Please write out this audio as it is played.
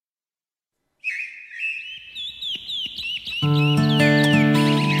Muita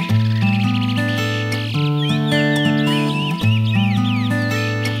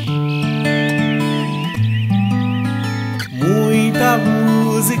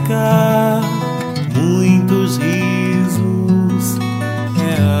música, muitos risos,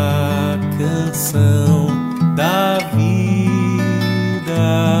 é a canção da vida.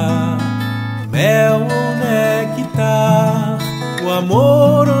 Mel ou néctar, o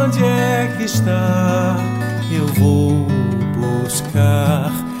amor onde é que está? Eu vou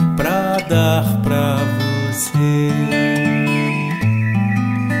buscar pra dar pra você.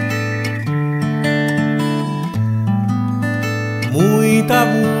 Muita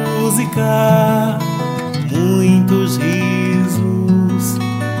música, muitos risos,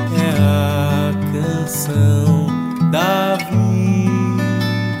 é a canção da vida.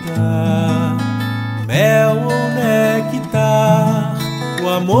 Mel ou néctar, o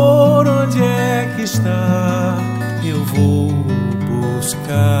amor onde é que está? Eu vou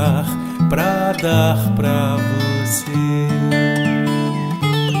buscar pra dar pra você.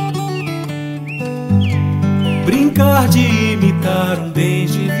 Brincar de imitar um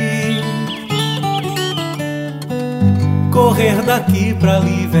bem-de-vir, correr daqui pra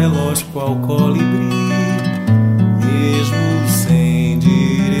ali veloz qual colibri, mesmo sem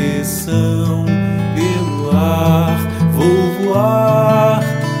direção pelo ar. Vou voar,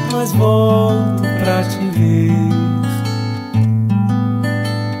 mas volto pra te ver,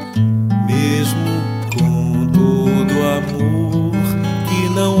 mesmo com todo amor que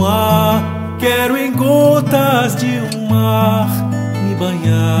não há. Quero em gotas de um mar me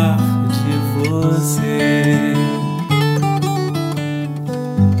banhar de você.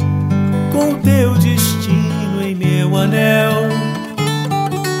 Com teu destino em meu anel,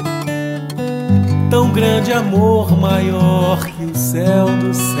 tão grande amor, maior que o céu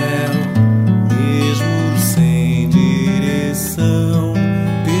do céu. Mesmo sem direção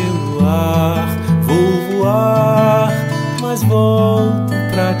pelo ar, vou voar, mas volto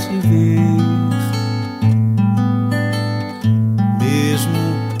pra te ver,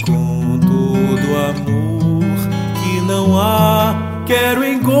 não há. Quero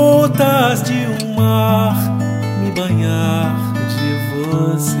em gotas de um mar me banhar de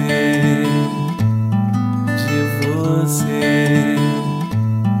você, de você.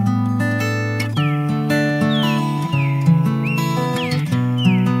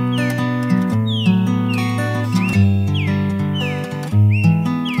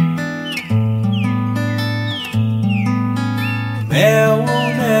 Mel ou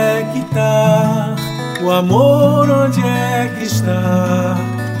néctar, o amor onde é que está?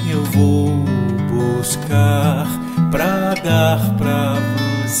 Eu vou buscar pra dar pra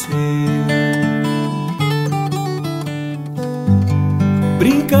você.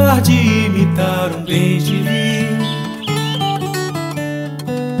 Brincar de imitar um bem-de-vir,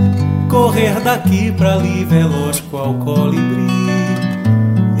 correr daqui pra ali veloz qual colibri,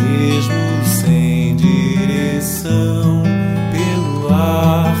 mesmo sem direção pelo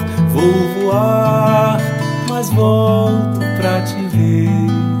ar. Vou voar, mas volto pra te ver,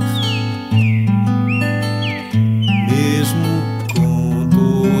 mesmo com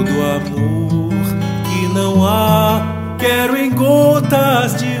todo amor que não há. Quero em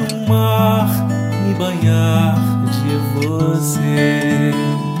gotas de um mar me banhar de você.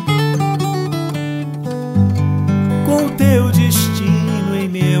 Com teu destino em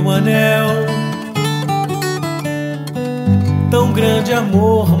meu anel, tão grande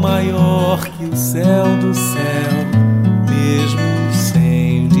amor, maior que o céu do céu. Mesmo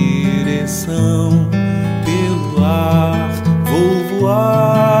sem direção pelo ar, vou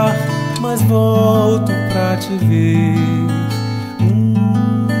voar, mas volto pra te ver,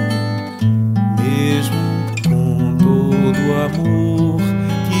 mesmo com todo amor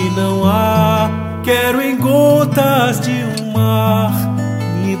que não há. Quero em gotas de um mar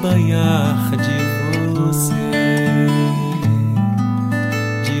me banhar de você.